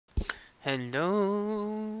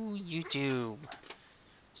Hello, YouTube.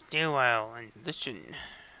 Stay a while and listen.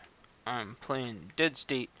 I'm playing Dead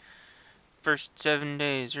State. First 7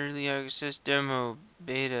 days, early access demo,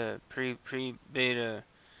 beta, pre-beta.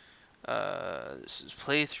 This is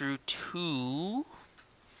playthrough 2,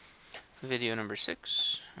 video number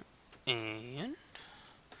 6. And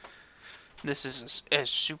this is as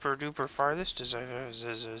super duper farthest as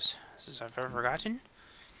I've ever gotten.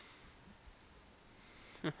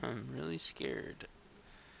 I'm really scared.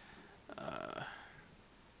 I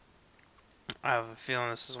have a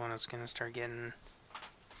feeling this is when it's gonna start getting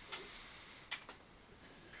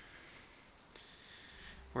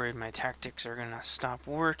worried my tactics are gonna stop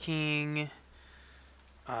working.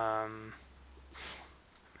 Out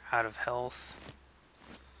of health.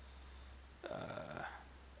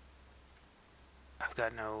 I've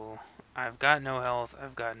got no health.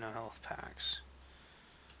 I've got no health packs.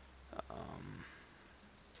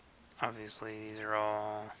 Obviously, these are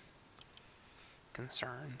all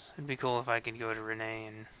concerns. It'd be cool if I could go to Renee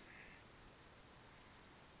and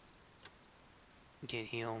get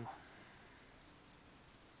healed.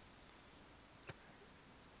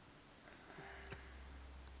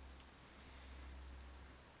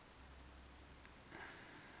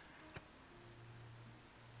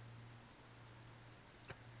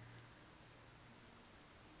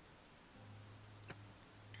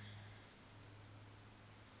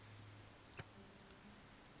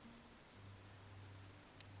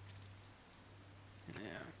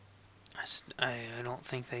 I don't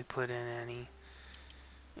think they put in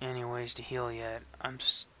any ways to heal yet.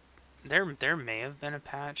 There may have been a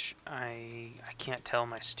patch. I can't tell.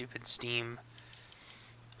 My stupid Steam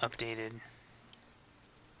updated,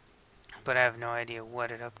 but I have no idea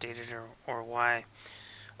what it updated or why.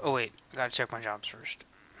 Oh wait, I gotta check my jobs first.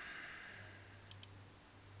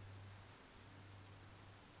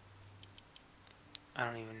 I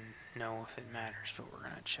don't even know if it matters, but we're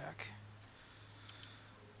gonna check.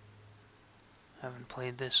 Haven't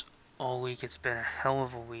played this all week. It's been a hell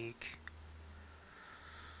of a week.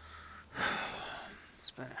 It's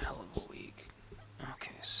been a hell of a week.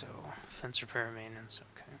 Okay, so fence repair maintenance.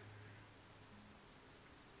 Okay.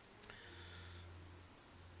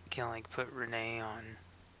 Can't like put Renee on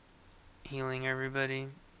healing everybody.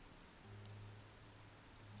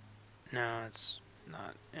 No, it's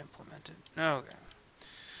not implemented. Okay.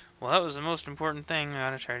 Well, that was the most important thing. I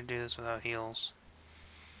gotta try to do this without heals.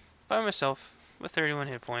 By myself, with 31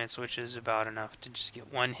 hit points, which is about enough to just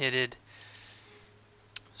get one-hitted.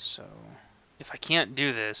 So, if I can't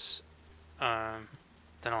do this, then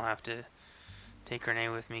I'll have to take Renee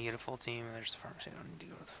with me, get a full team, and there's the pharmacy. I don't need to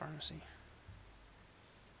go to the pharmacy.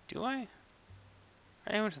 Do I?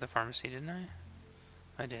 I went to the pharmacy, didn't I?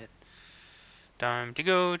 I did. Time to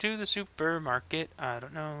go to the supermarket. I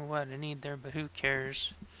don't know what I need there, but who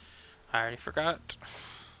cares? I already forgot.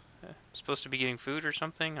 I'm supposed to be getting food or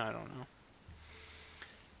something? I don't know.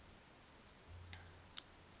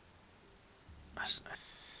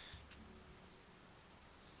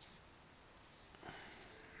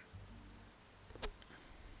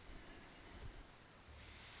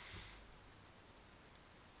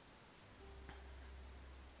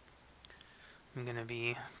 I'm gonna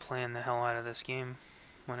be playing the hell out of this game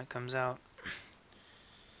when it comes out.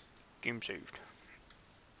 Game saved.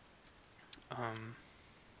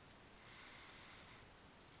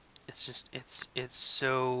 It's just, it's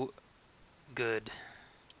so good.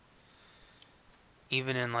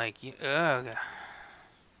 Even in like,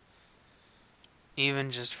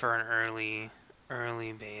 even just for an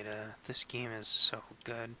early beta, this game is so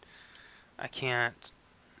good. I can't,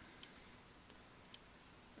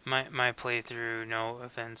 my playthrough, no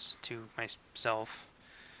offense to myself,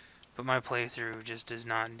 but my playthrough just does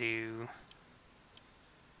not do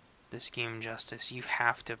this game justice. You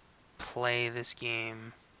have to play this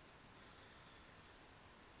game.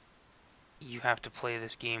 You have to play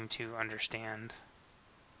this game to understand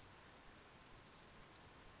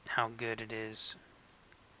how good it is.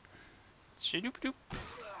 Shadoop-doop.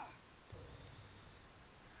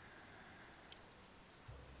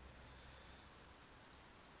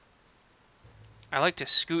 I like to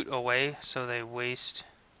scoot away so they waste.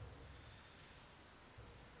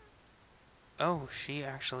 Oh, she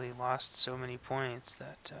actually lost so many points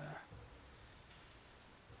that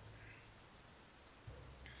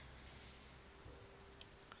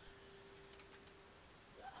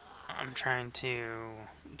I'm trying to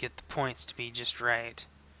get the points to be just right.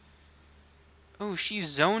 Oh, she's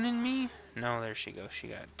zoning me? No, there she goes. She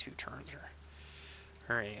got 2 turns.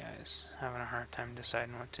 Her AI is having a hard time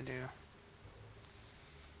deciding what to do.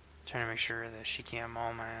 Trying to make sure that she can't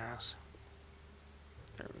maul my ass.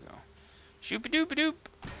 There we go. Shoop-a-doop-a-doop.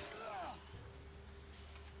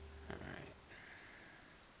 Alright.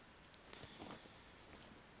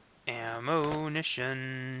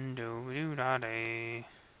 Ammunition. Do-do-da-day.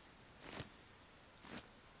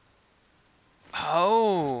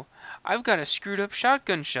 Oh! I've got a screwed up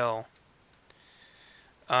shotgun shell.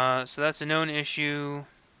 So that's a known issue.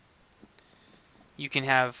 You can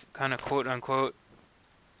have kind of quote-unquote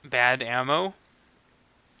bad ammo.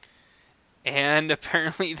 And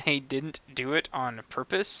apparently they didn't do it on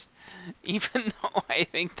purpose. Even though I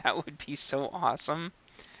think that would be so awesome.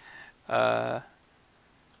 To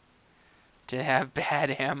have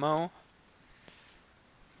bad ammo.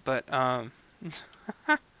 But,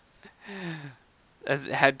 that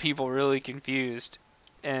had people really confused.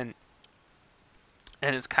 And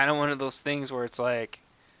it's kind of one of those things where it's like,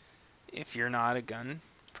 if you're not a gun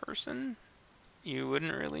person, you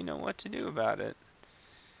wouldn't really know what to do about it.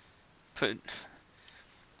 But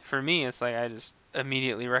for me, it's like I just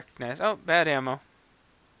immediately recognize, oh, bad ammo.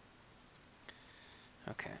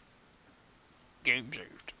 Okay. Game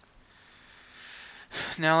saved.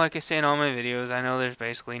 Now, like I say in all my videos, I know there's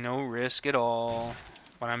basically no risk at all,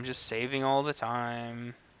 but I'm just saving all the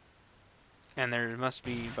time. And there must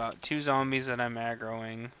be about 2 zombies that I'm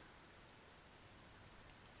aggroing.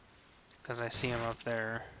 Because I see them up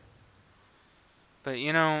there. But,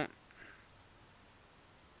 you know,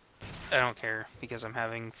 I don't care, because I'm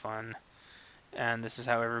having fun. And this is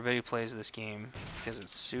how everybody plays this game, because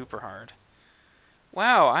it's super hard.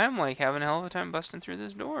 Wow, I'm like having a hell of a time busting through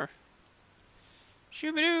this door.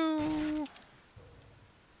 Shoo-ba-doo!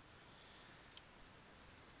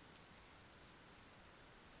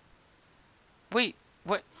 Wait,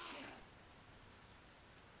 what?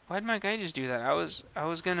 Why'd my guy just do that? I was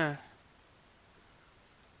gonna...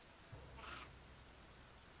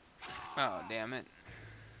 Oh, damn it.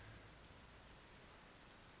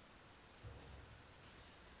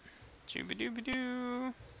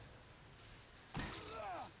 Shoo-ba-doo-ba-doo!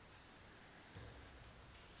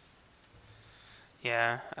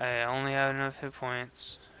 Yeah, I only have enough hit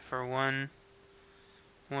points for one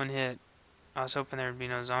hit. I was hoping there would be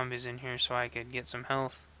no zombies in here so I could get some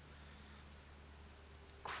health.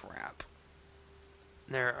 Crap.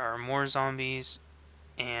 There are more zombies,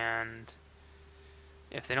 and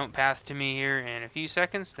if they don't path to me here in a few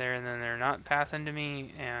seconds, then they're not pathing to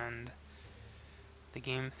me, and the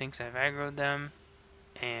game thinks I've aggroed them,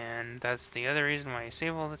 and that's the other reason why I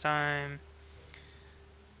save all the time.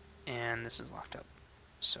 And this is locked up,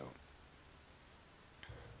 so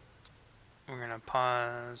we're gonna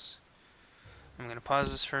pause. I'm gonna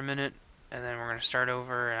pause this for a minute, and then we're gonna start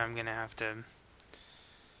over, and I'm gonna have to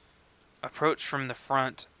approach from the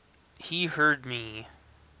front. He heard me,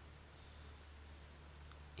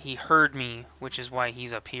 which is why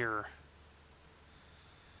he's up here,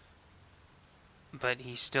 but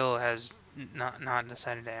he still has not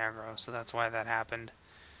decided to aggro, so that's why that happened.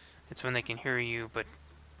 It's when they can hear you but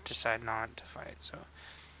decide not to fight. So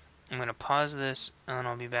I'm gonna pause this, and then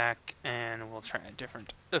I'll be back, and we'll try a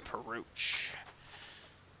different approach.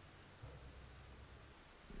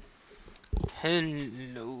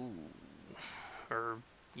 Hello.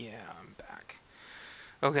 Yeah, I'm back.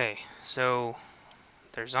 Okay, so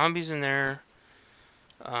there's zombies in there.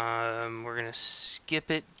 We're gonna skip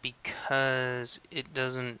it because it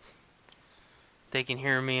doesn't... They can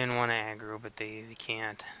hear me and want to aggro, but they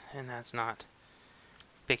can't, and that's not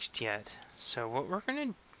fixed yet. So what we're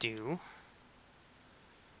gonna do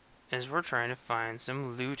is we're trying to find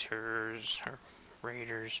some looters or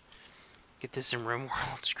raiders. Get this in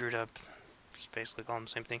RimWorld screwed up. Just basically call them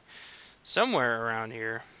the same thing. Somewhere around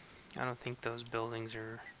here. I don't think those buildings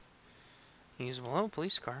are usable. Oh,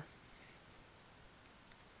 police car.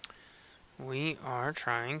 We are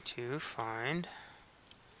trying to find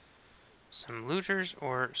some looters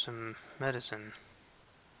or some medicine.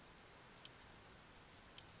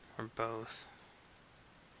 Or both.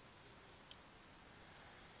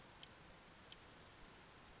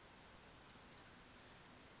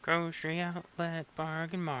 Grocery outlet,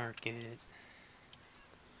 bargain market.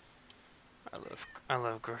 I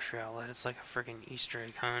love grocery outlet. It's like a freaking Easter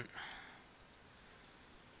egg hunt.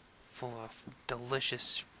 Full of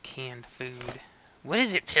delicious canned food. What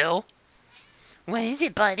is it, Pill? What is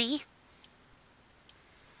it, buddy?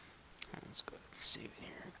 Let's go ahead and save it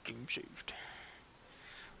here. Game saved.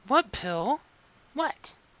 What, Pill?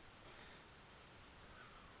 What?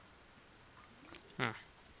 Okay.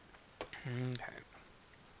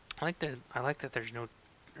 I like that there's no,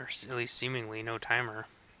 or at least seemingly no timer.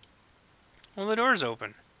 Well, the door's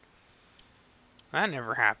open. That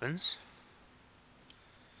never happens.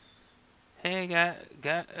 Hey,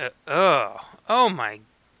 oh my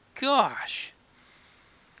gosh.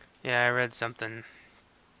 Yeah, I read something.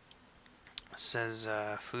 It says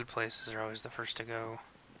food places are always the first to go.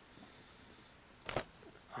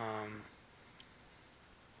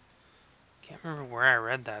 Can't remember where I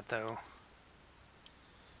read that though.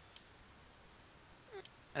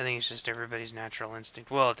 I think it's just everybody's natural instinct.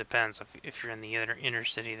 Well, it depends. If you're in the inner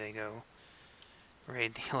city, they go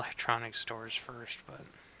raid the electronics stores first, but...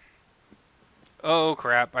 Oh,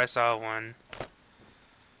 crap. I saw one.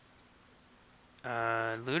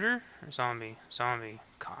 Looter? Or zombie? Zombie.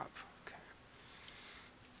 Cop. Okay.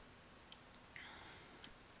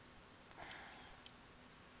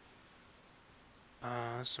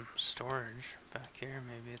 Some storage back here.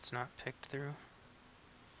 Maybe it's not picked through.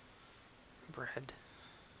 Bread.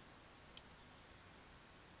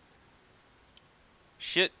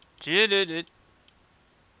 Shit. Shit.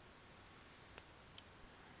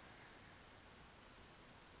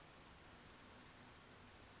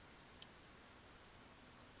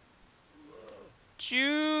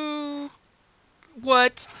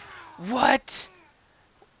 What? What?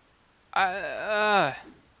 I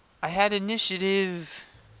had initiative.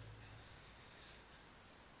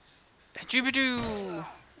 Jubidoo!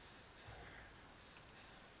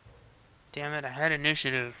 Damn it, I had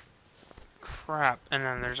initiative. Crap. And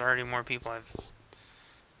then there's already more people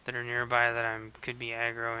that are nearby that I could be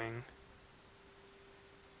aggroing.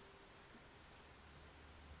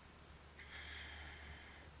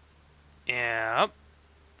 Yep.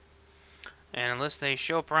 And unless they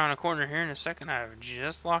show up around a corner here in a second, I've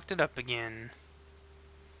just locked it up again.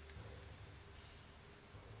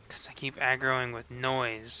 Because I keep aggroing with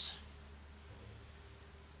noise.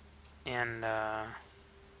 And,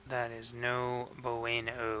 that is no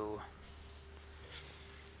bueno.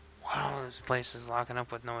 Wow, this place is locking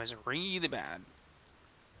up with noise really bad.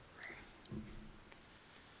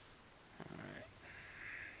 Alright.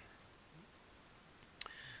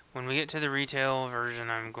 When we get to the retail version,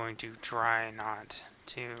 I'm going to try not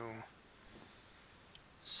to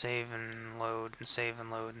save and load and save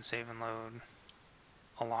and load and save and load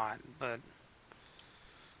a lot, but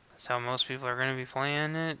that's how most people are going to be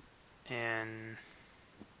playing it, and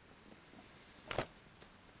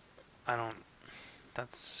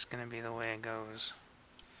that's going to be the way it goes.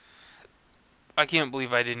 I can't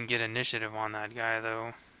believe I didn't get initiative on that guy,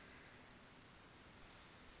 though.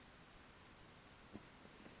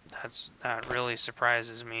 That really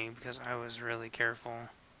surprises me, because I was really careful.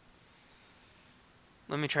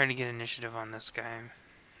 Let me try to get initiative on this guy.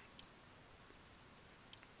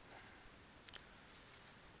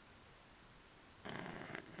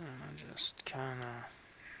 Just kind of...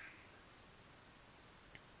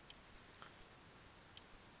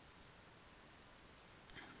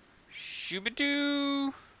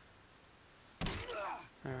 Shoobadoo! There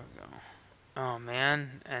we go. Oh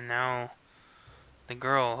man, and now the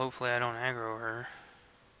girl, hopefully I don't aggro her.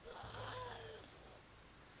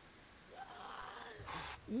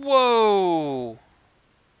 Whoa!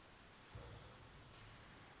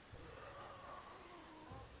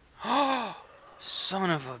 Son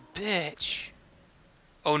of a bitch!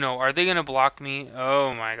 Oh no, are they gonna block me?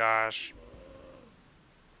 Oh my gosh.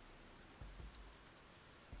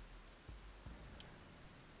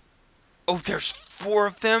 Oh, there's 4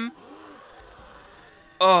 of them?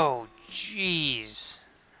 Oh, jeez.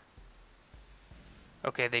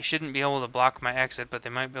 Okay, they shouldn't be able to block my exit, but they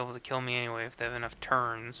might be able to kill me anyway if they have enough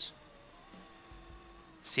turns.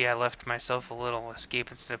 See, I left myself a little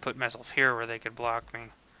escape instead of putting myself here where they could block me.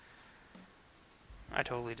 I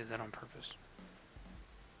totally did that on purpose.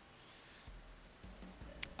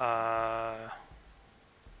 I'm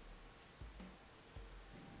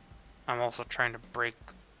also trying to break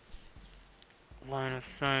line of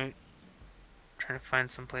sight. Trying to find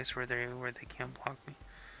some place where they can't block me.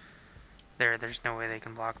 There's no way they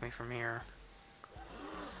can block me from here.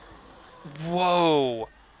 Whoa!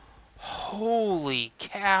 Holy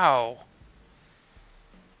cow!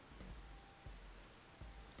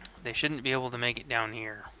 They shouldn't be able to make it down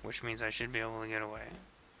here, which means I should be able to get away.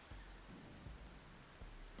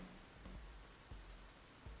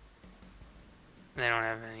 They don't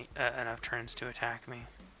have any enough turns to attack me.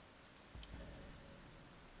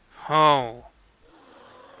 Oh!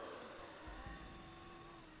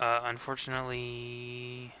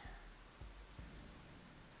 Unfortunately...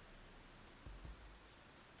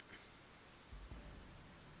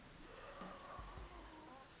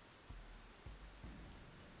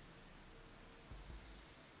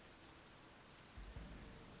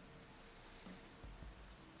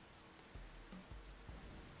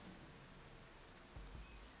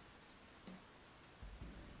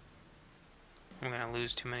 I'm gonna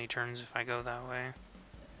lose too many turns if I go that way.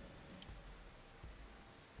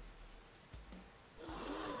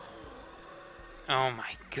 Oh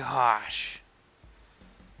my gosh.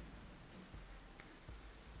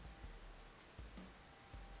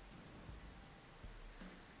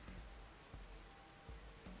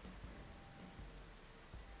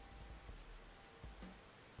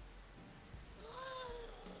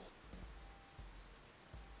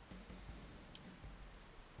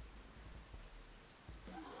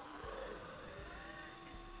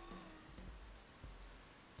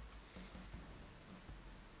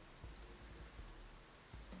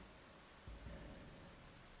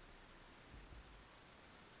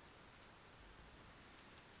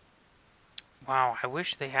 Wow, I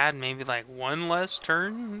wish they had maybe like one less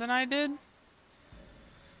turn than I did.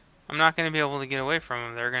 I'm not going to be able to get away from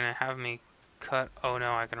them. They're going to have me cut. Oh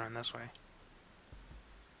no, I can run this way.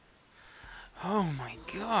 Oh my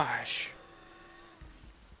gosh.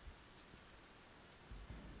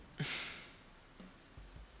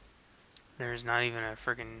 There's not even a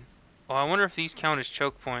freaking... Well, I wonder if these count as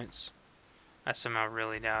choke points. I somehow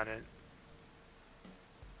really doubt it.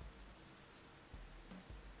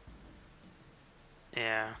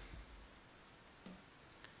 Yeah.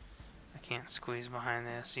 I can't squeeze behind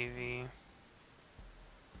the SUV.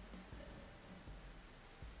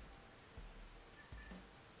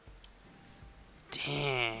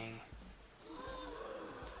 Dang.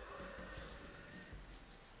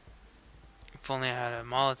 If only I had a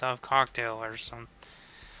Molotov cocktail or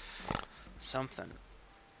something.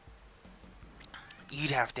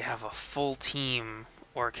 You'd have to have a full team,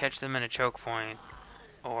 or catch them in a choke point,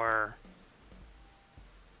 or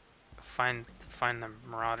find the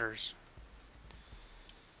marauders.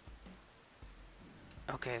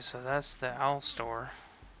 Okay, so that's the owl store.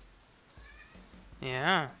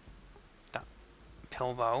 Yeah. The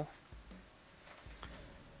Pilbow.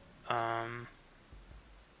 The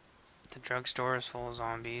drugstore is full of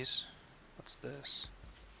zombies. What's this?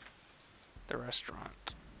 The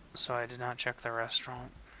restaurant. So I did not check the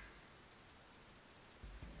restaurant.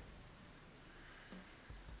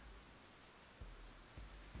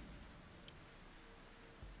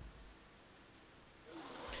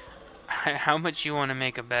 How much you want to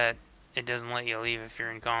make a bet it doesn't let you leave if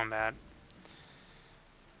you're in combat?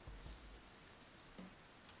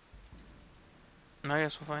 I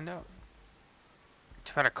guess we'll find out.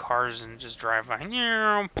 Too bad a cars and just drive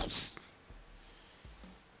by.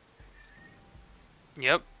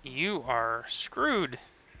 Yep, you are screwed.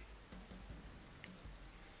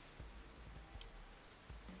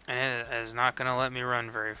 And it is not going to let me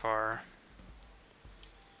run very far.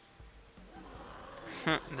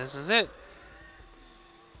 This is it.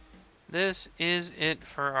 This is it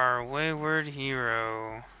for our wayward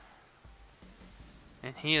hero.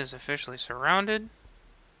 And he is officially surrounded.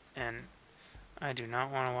 And I do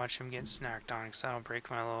not want to watch him get snacked on, because that'll break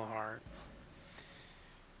my little heart.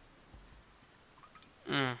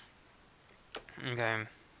 Okay.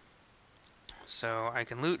 So I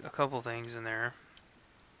can loot a couple things in there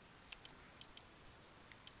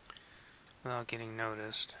without getting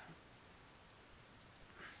noticed.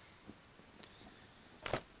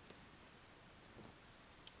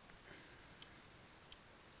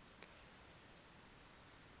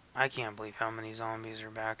 I can't believe how many zombies are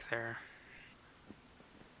back there.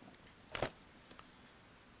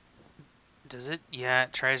 Does it? Yeah,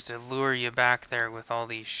 it tries to lure you back there with all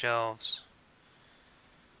these shelves.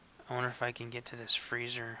 I wonder if I can get to this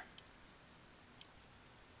freezer.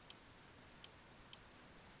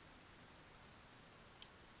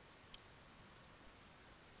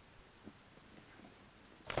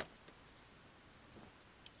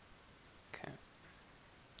 Okay.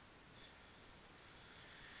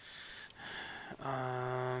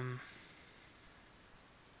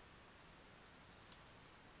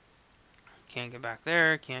 Can't get back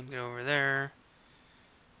there, can't get over there.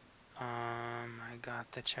 I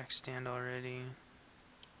got the check stand already.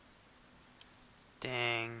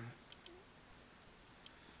 Dang.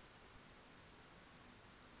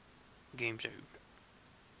 Game save.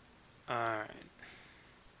 Alright.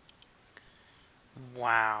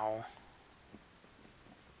 Wow.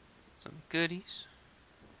 Some goodies.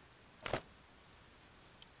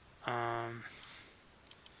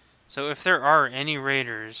 So if there are any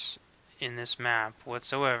raiders in this map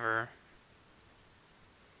whatsoever,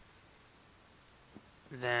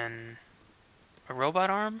 then a robot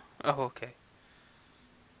arm? Oh, okay.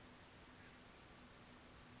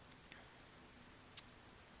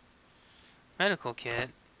 Medical kit,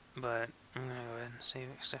 but I'm gonna go ahead and save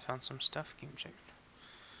it because I found some stuff. Game check.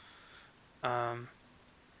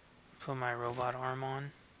 Put my robot arm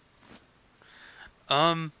on.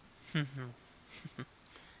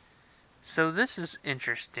 So this is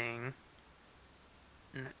interesting.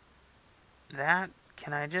 that?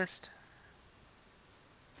 Can I just...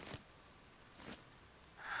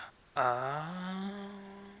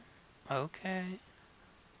 Okay.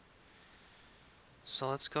 So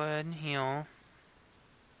let's go ahead and heal.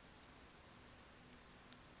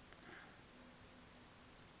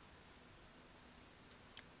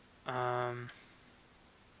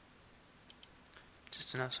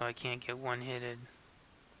 Just enough so I can't get one-hitted.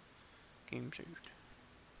 Game saved.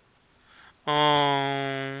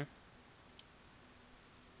 Oh,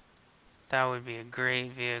 that would be a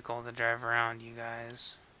great vehicle to drive around, you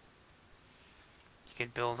guys. You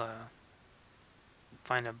could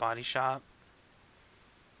find a body shop.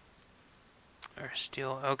 Or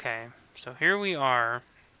steal, okay. So here we are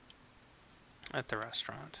at the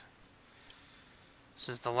restaurant. This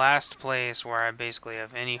is the last place where I basically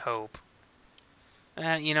have any hope.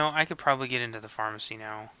 You know, I could probably get into the pharmacy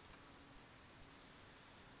now.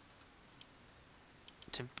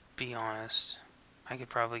 To be honest, I could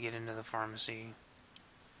probably get into the pharmacy.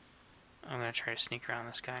 I'm gonna try to sneak around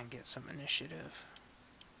this guy and get some initiative.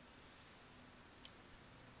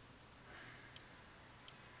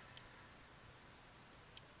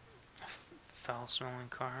 Foul smelling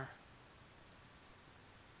car.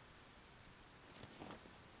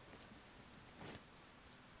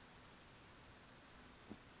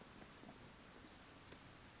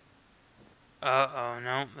 Uh-oh,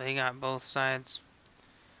 no, they got both sides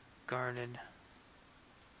guarded.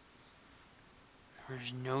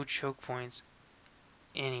 There's no choke points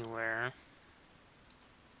anywhere.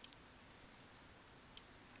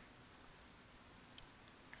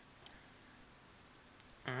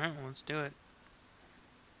 Alright, well, let's do it.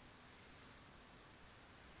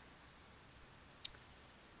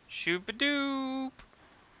 Shoop-a-doop!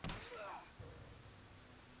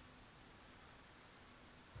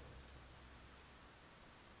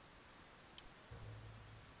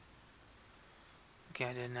 Okay,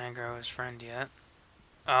 I didn't aggro his friend yet.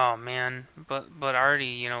 Oh man, but already,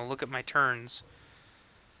 you know, look at my turns.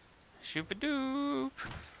 Shoop-a-doop!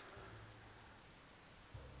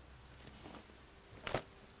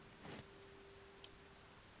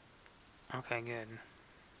 Okay, good.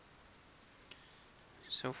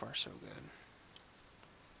 So far, so good.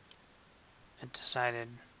 It decided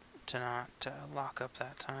to not lock up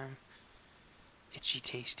that time. Itchy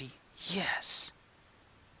tasty. Yes!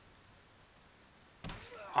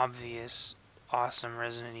 Obvious, awesome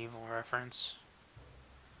Resident Evil reference.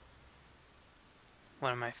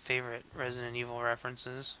 One of my favorite Resident Evil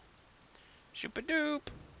references. Shoop-a-doop!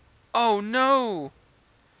 Oh no!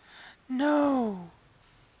 No!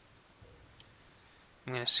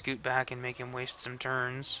 I'm gonna scoot back and make him waste some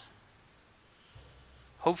turns.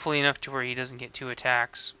 Hopefully enough to where he doesn't get 2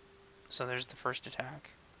 attacks. So there's the first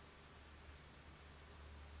attack.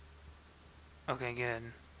 Okay, good.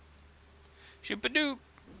 Shoop-a-doop!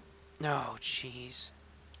 No, jeez.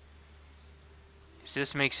 So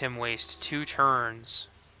this makes him waste 2 turns.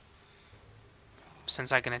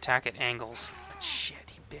 Since I can attack at angles. But shit,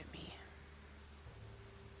 he bit me.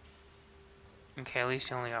 Okay, at least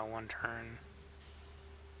he only got 1 turn.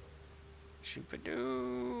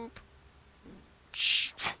 Shoop-a-doop!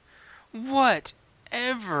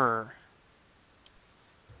 Whatever!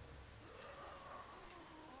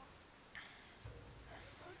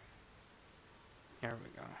 There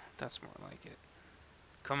we go. That's more like it.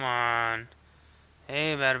 Come on.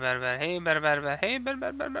 Hey, bada bada bada. Hey, bada bada bada. Hey, bada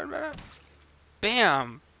bada bada bada.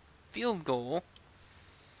 Bam! Field goal.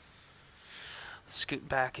 Scoot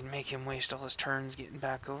back and make him waste all his turns getting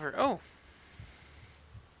back over. Oh!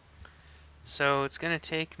 So it's gonna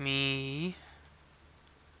take me...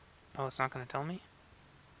 Oh, it's not gonna tell me?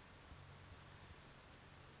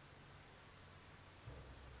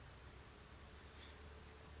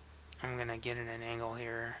 I'm gonna get in an angle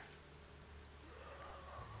here.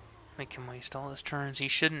 Make him waste all his turns. He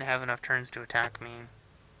shouldn't have enough turns to attack me,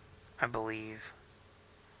 I believe.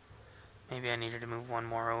 Maybe I needed to move 1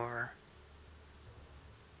 more over.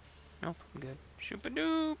 Nope, I'm good.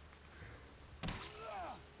 Shoop-a-doop!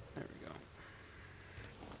 There we go.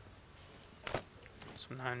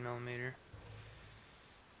 Some 9mm.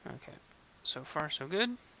 Okay, so far so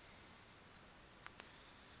good.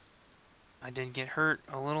 I did get hurt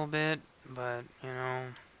a little bit, but, you know,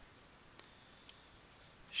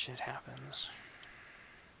 shit happens.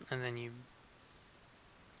 And then you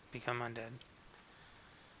become undead.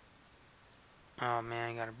 Oh man,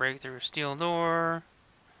 I gotta break through a steel door.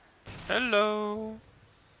 Hello!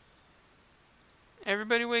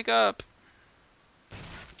 Everybody wake up!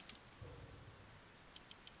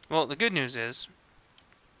 Well, the good news is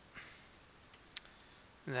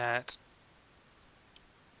that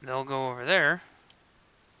they'll go over there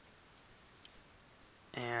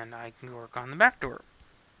And I can go work on the back door.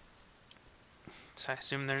 So I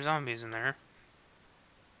assume there's zombies in there.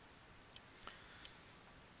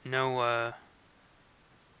 No,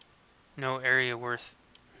 no area worth...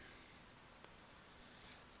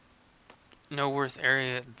 No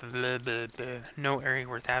area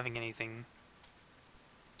worth having anything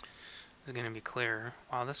is gonna be clear.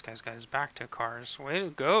 Wow, this guy's got his back to cars. Way to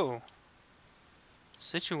go!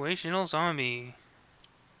 Situational zombie.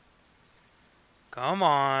 Come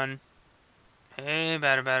on. Hey,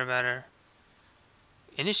 batter.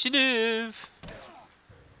 Initiative!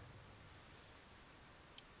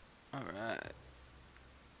 Alright.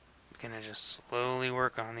 Gonna just slowly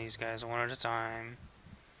work on these guys one at a time.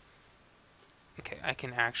 Okay, I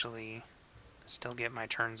can actually still get my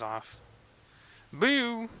turns off.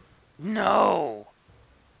 Boo! No!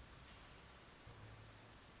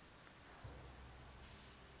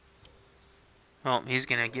 Well, he's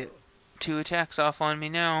gonna get 2 attacks off on me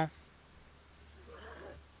now.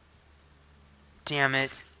 Damn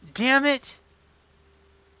it. Damn it!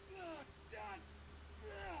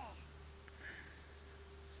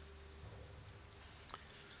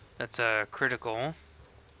 That's a critical.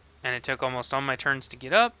 And it took almost all my turns to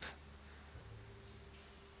get up.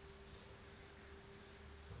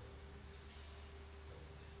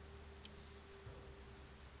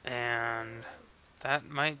 And that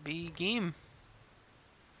might be game.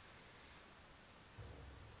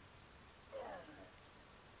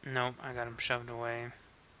 Nope, I got him shoved away.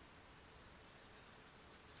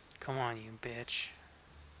 Come on, you bitch.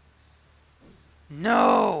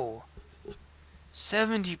 No!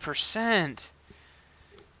 70%!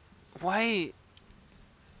 Why?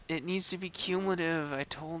 It needs to be cumulative. I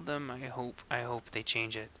told them. I hope they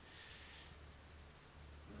change it.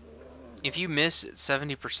 If you miss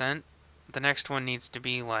 70%, the next one needs to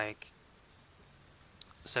be like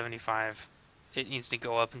 75. It needs to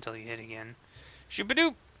go up until you hit again.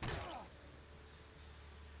 Shoopadoop!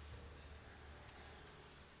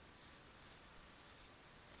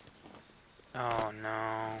 Oh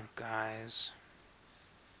no, guys.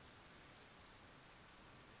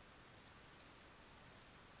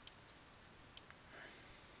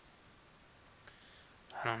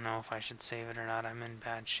 I don't know if I should save it or not. I'm in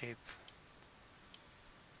bad shape.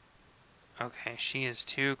 Okay, she is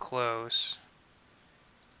too close.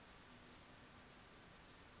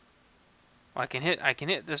 Well, I can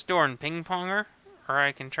hit this door and ping pong her, or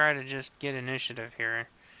I can try to just get initiative here.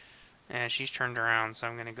 And she's turned around, so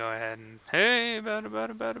I'm gonna go ahead and hey,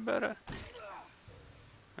 bada.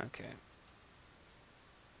 Okay.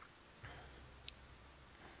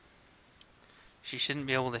 She shouldn't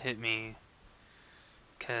be able to hit me,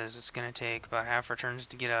 because it's gonna take about half her turns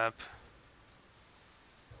to get up.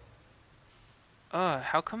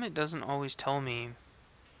 How come it doesn't always tell me?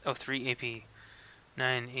 Oh, 3 AP.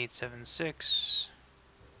 9876.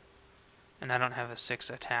 And I don't have a 6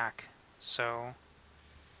 attack, so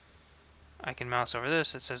I can mouse over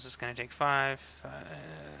this. It says it's going to take 5,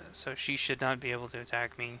 so she should not be able to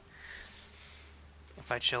attack me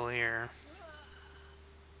if I chill here.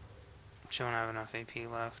 She won't have enough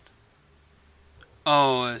AP left.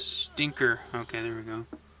 Oh, a stinker. Okay, there we go.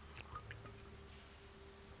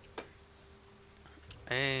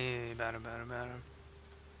 Hey, bada.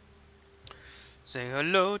 Say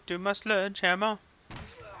hello to my sledgehammer.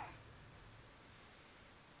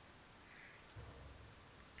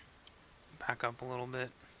 Back up a little bit.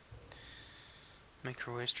 Make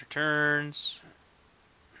her waste her turns.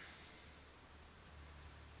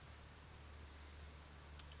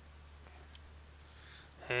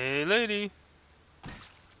 Hey, lady.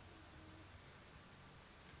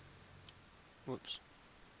 Whoops.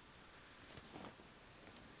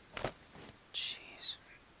 Jeez.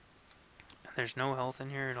 There's no health in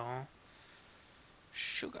here at all.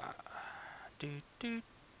 Sugar. Do.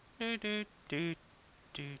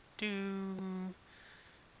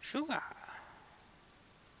 Sugar.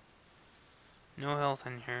 No health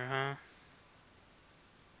in here, huh?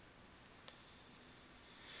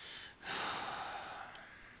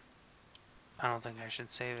 I don't think I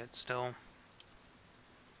should save it still.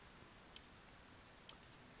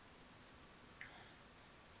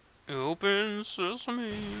 Open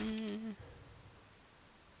sesame.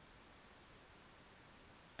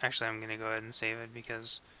 Actually, I'm gonna go ahead and save it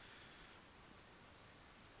because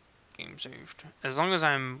game saved. As long as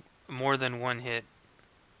I'm more than 1 hit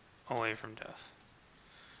away from death.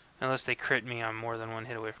 Unless they crit me, I'm more than 1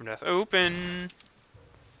 hit away from death. Open!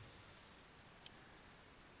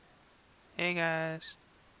 Hey guys.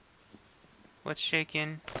 What's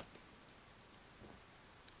shaking?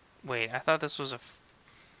 Wait, I thought this was a...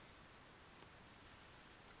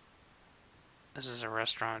 This is a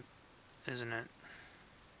restaurant, isn't it?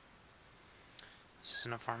 This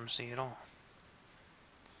isn't a pharmacy at all.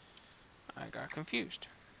 I got confused.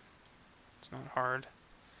 It's not hard.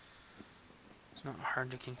 It's not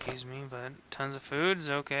hard to confuse me, but tons of food is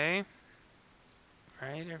okay.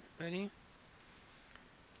 Right, everybody?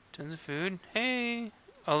 Tons of food. Hey!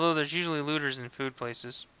 Although there's usually looters in food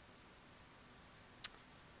places.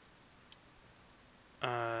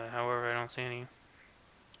 However, I don't see any.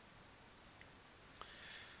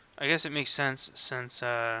 I guess it makes sense since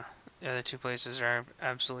the other two places are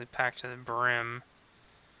absolutely packed to the brim.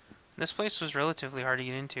 This place was relatively hard to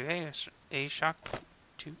get into. Hey, a shock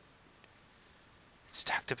two. It's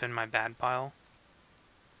stacked up in my bad pile.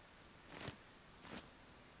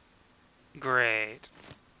 Great.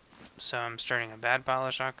 So I'm starting a bad pile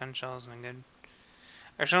of shotgun shells and a good.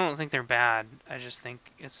 Actually, I don't think they're bad. I just think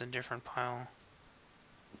it's a different pile.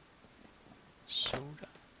 Soda.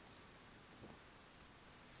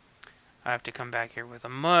 I have to come back here with a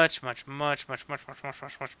much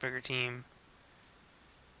bigger team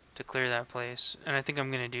to clear that place. And I think I'm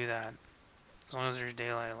going to do that. As long as there's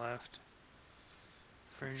daylight left.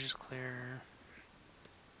 Fridge is clear.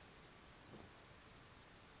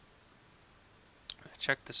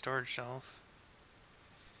 Check the storage shelf.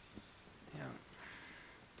 Yeah.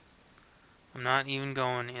 I'm not even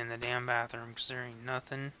going in the damn bathroom because there ain't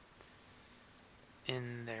nothing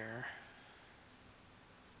in there.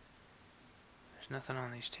 There's nothing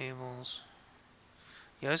on these tables.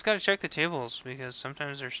 You always gotta check the tables because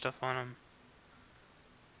sometimes there's stuff on them.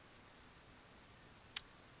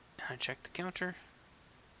 And I check the counter.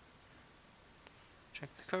 Check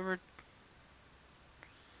the cupboard.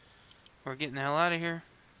 We're getting the hell out of here.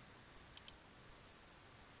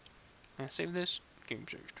 Gonna save this. Game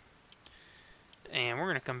saved. And we're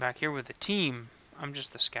gonna come back here with a team. I'm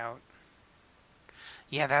just the scout.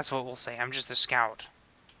 Yeah, that's what we'll say. I'm just the scout.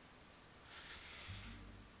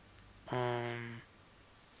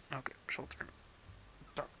 Okay, shelter.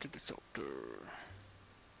 Back to the shelter.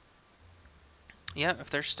 Yeah, if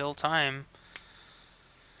there's still time,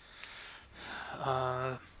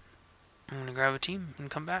 I'm gonna grab a team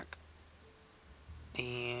and come back.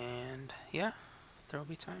 And yeah, there'll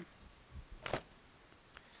be time.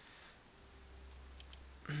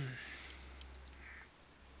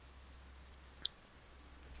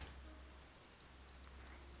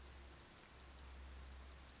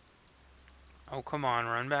 Oh, come on,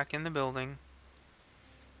 run back in the building.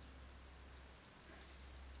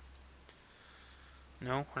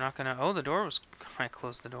 No, we're not gonna. Oh, the door was. I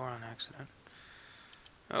closed the door on accident.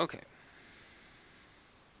 Okay.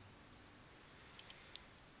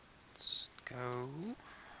 Let's go.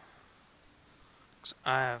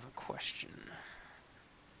 I have a question.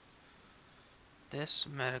 This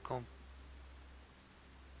medical.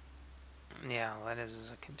 Yeah, that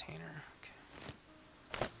is a container.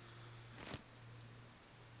 Okay.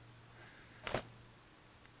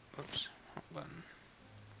 Oops. Wrong button.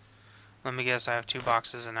 Let me guess, I have 2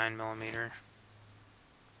 boxes of 9mm.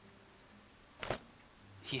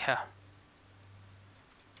 Yeah.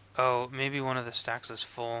 Oh, maybe one of the stacks is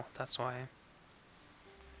full. That's why.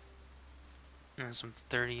 And some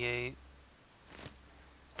 38.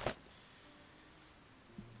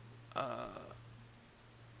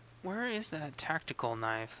 Where is that tactical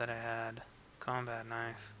knife that I had? Combat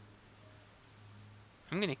knife.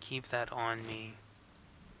 I'm gonna keep that on me.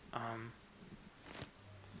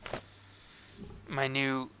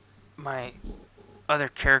 My other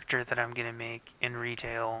character that I'm gonna make in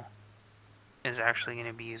retail is actually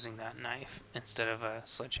gonna be using that knife instead of a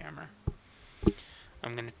sledgehammer.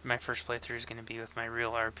 My first playthrough is gonna be with my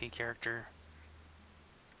real RP character.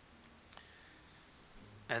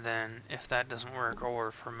 And then if that doesn't work,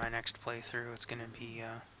 or for my next playthrough, it's gonna be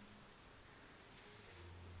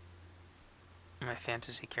my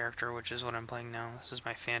fantasy character, which is what I'm playing now. This is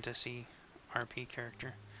my fantasy RP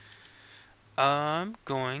character. I'm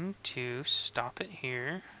going to stop it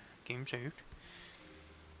here. Game saved.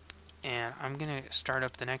 And I'm gonna start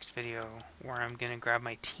up the next video where I'm gonna grab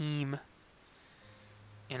my team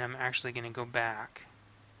and I'm actually gonna go back.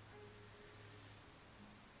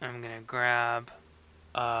 I'm gonna grab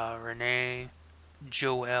Renee,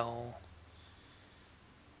 Joelle,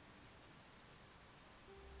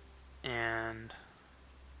 and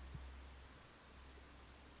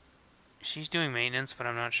she's doing maintenance, but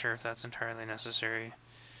I'm not sure if that's entirely necessary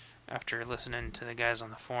after listening to the guys on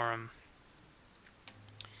the forum.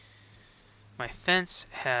 My fence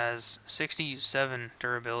has 67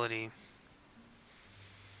 durability,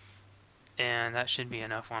 and that should be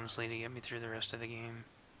enough, honestly, to get me through the rest of the game.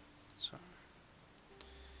 So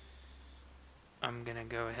I'm gonna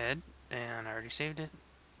go ahead And I already saved it.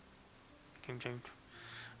 Game change.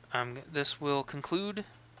 This will conclude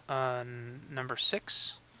number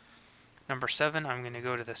 6. Number 7, I'm going to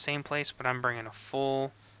go to the same place, but I'm bringing a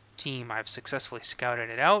full team. I've successfully scouted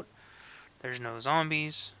it out. There's no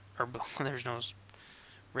zombies, or there's no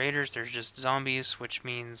raiders, there's just zombies, which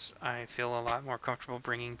means I feel a lot more comfortable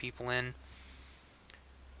bringing people in.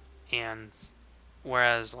 And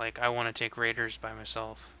whereas, like, I want to take raiders by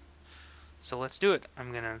myself. So let's do it.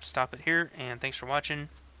 I'm going to stop it here, and thanks for watching.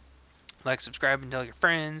 Like, subscribe, and tell your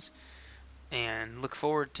friends. And look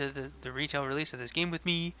forward to the retail release of this game with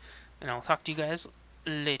me. And I'll talk to you guys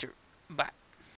later. Bye.